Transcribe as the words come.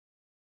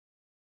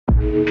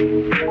Hey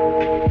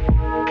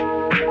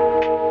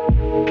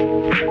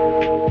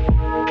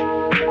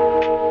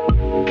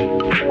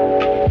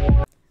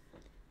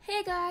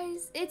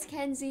guys, it's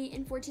Kenzie,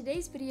 and for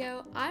today's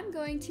video, I'm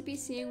going to be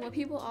seeing what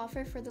people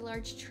offer for the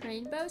large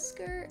train bow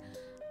skirt.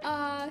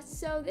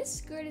 So this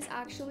skirt is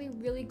actually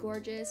really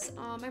gorgeous.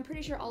 I'm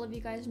pretty sure all of you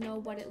guys know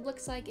what it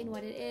looks like and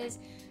what it is.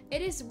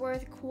 It is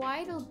worth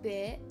quite a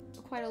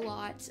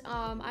lot.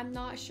 I'm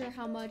not sure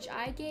how much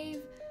I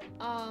gave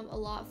a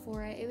lot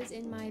for it. It was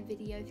in my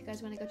video if you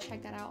guys want to go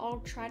check that out. I'll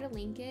try to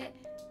link it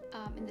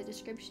in the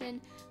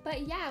description.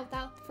 But yeah,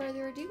 without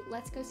further ado,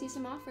 let's go see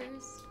some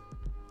offers.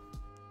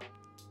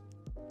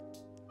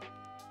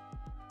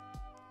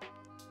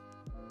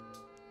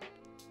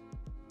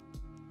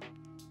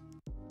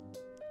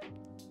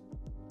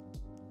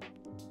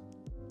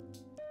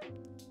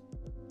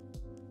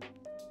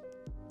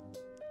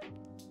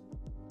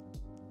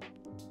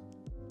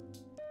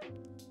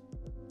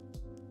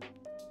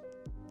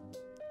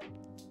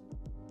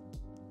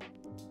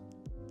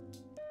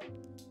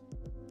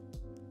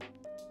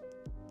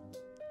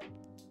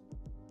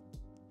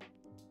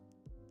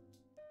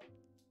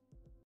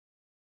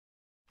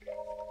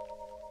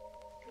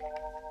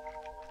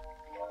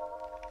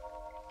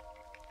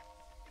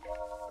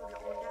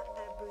 On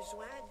a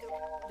besoin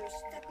de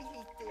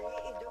stabilité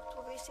et de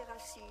retrouver ses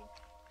racines.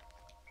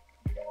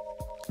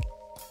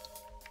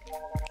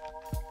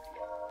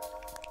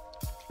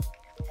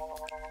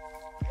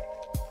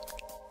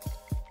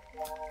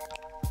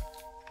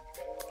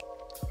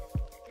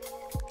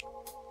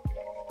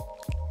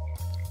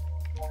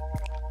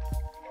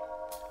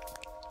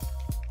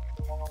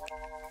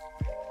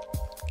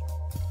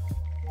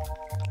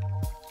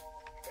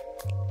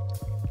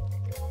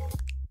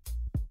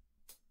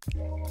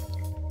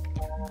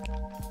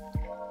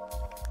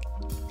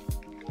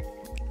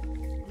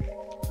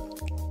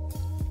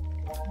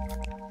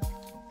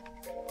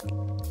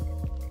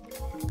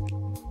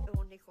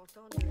 On est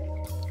content de les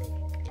retrouver.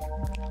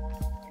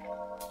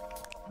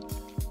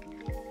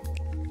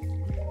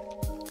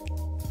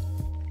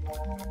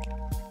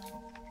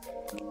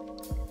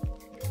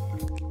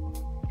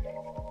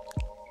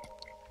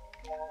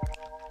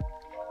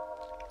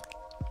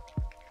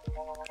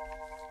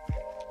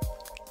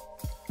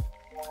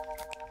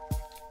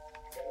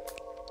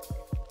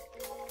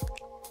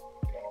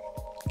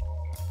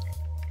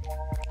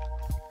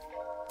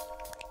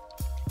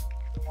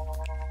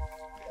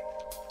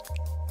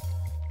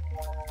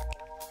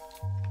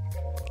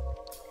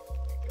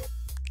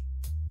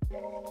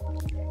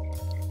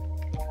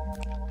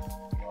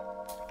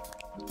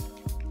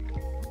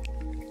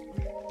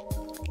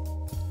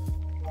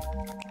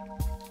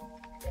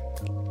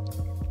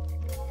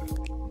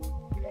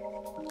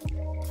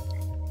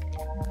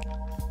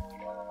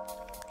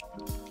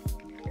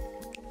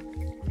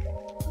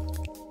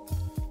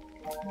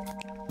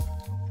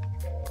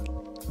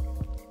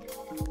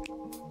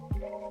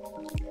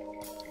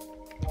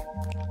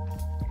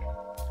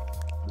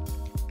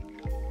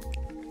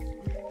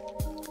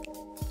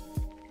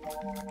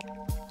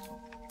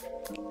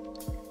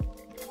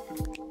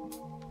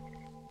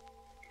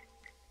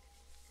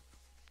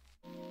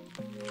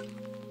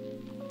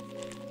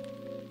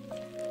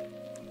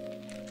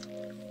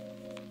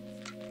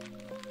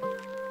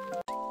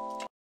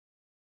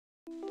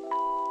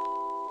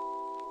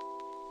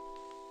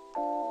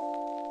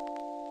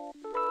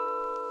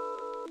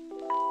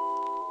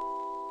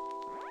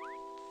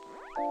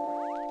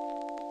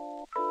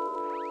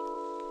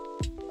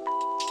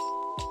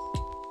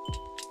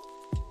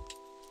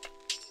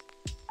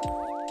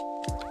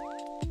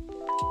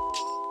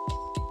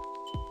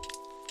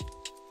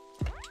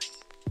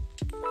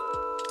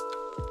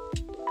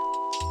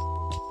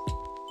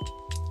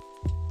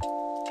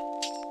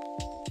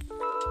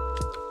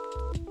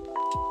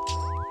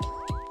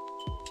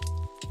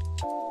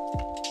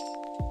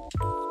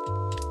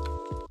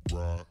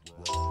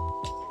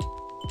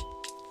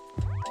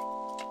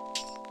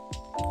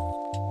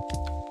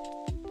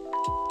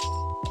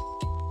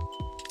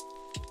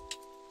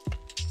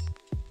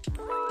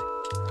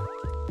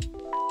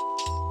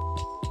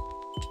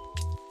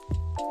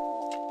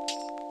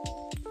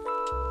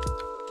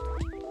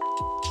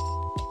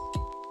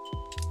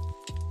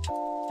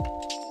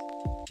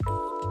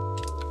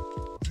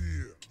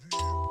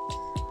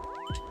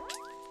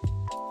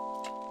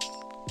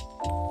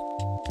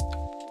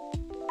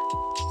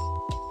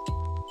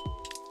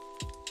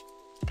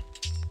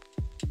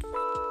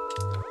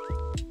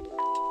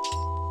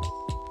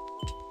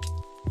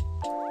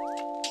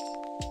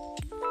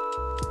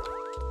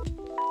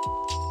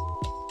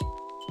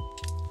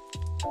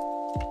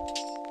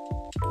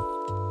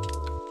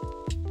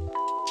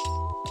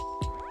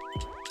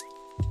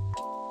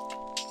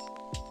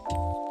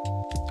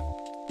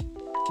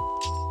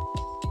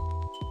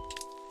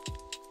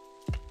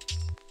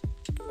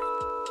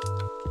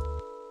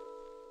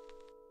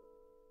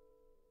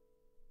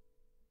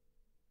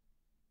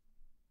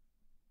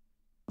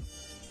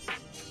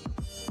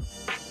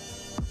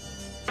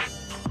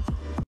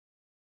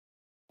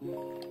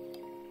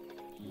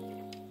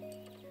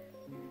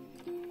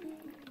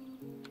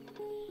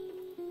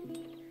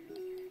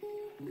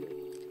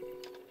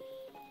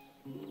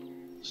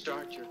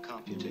 Start your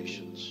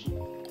computations.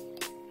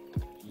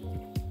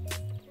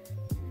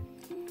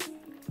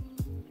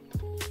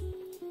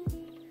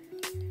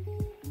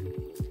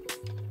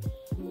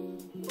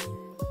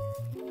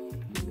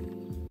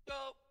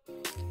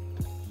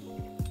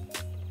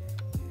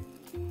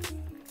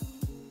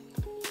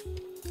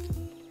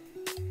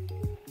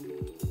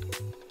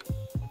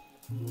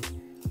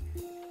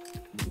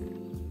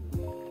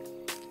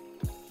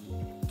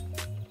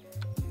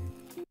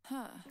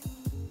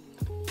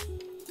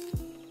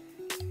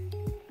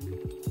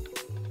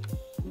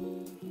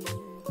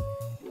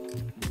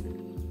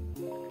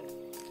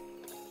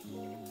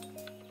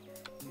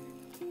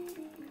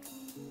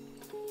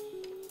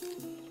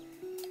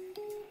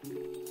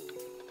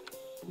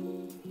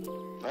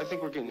 I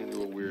think we're getting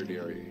into a weird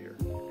area here.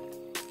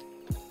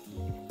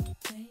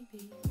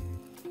 Maybe.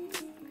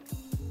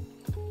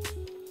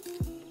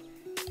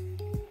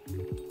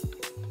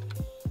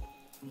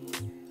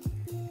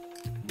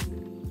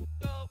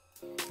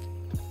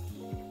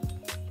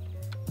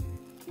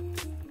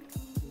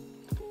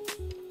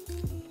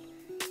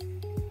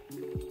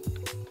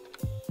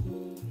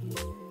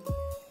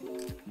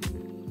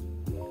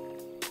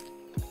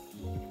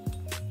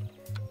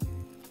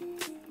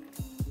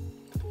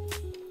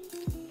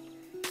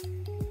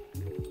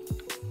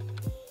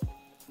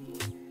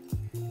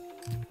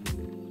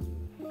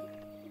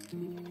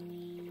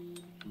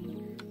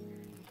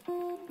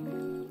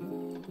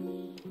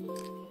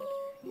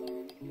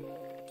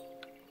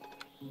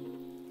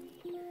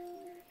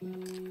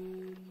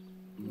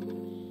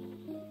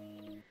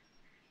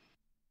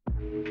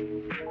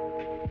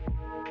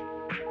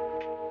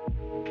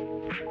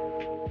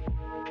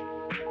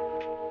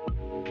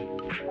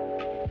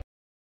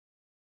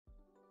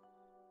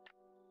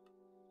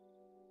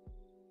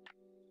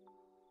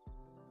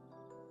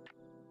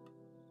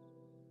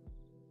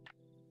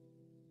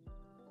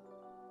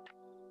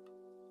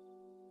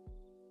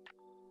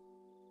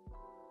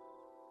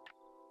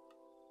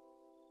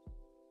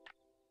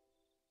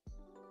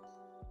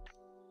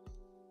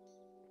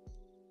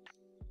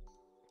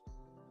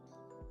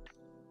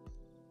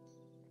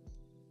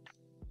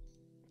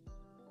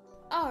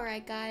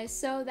 Alright guys,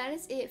 so that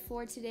is it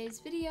for today's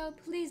video.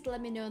 Please let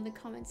me know in the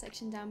comment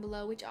section down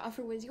below which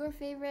offer was your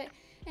favorite,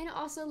 and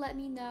also let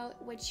me know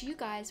what you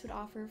guys would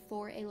offer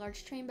for a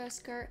large rainbow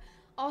skirt.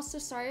 Also,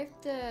 sorry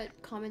if the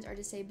comments are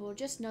disabled,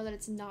 just know that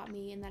it's not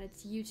me and that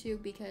it's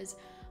YouTube, because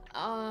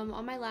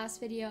on my last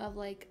video of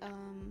like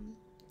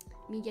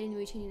me getting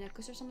the Wii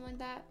necklace or something like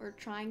that, or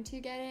trying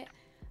to get it,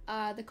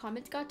 the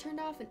comments got turned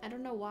off and I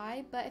don't know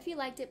why. But if you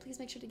liked it, please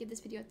make sure to give this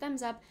video a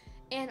thumbs up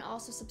and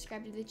also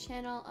subscribe to the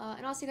channel,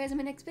 and I'll see you guys in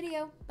my next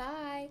video.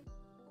 Bye!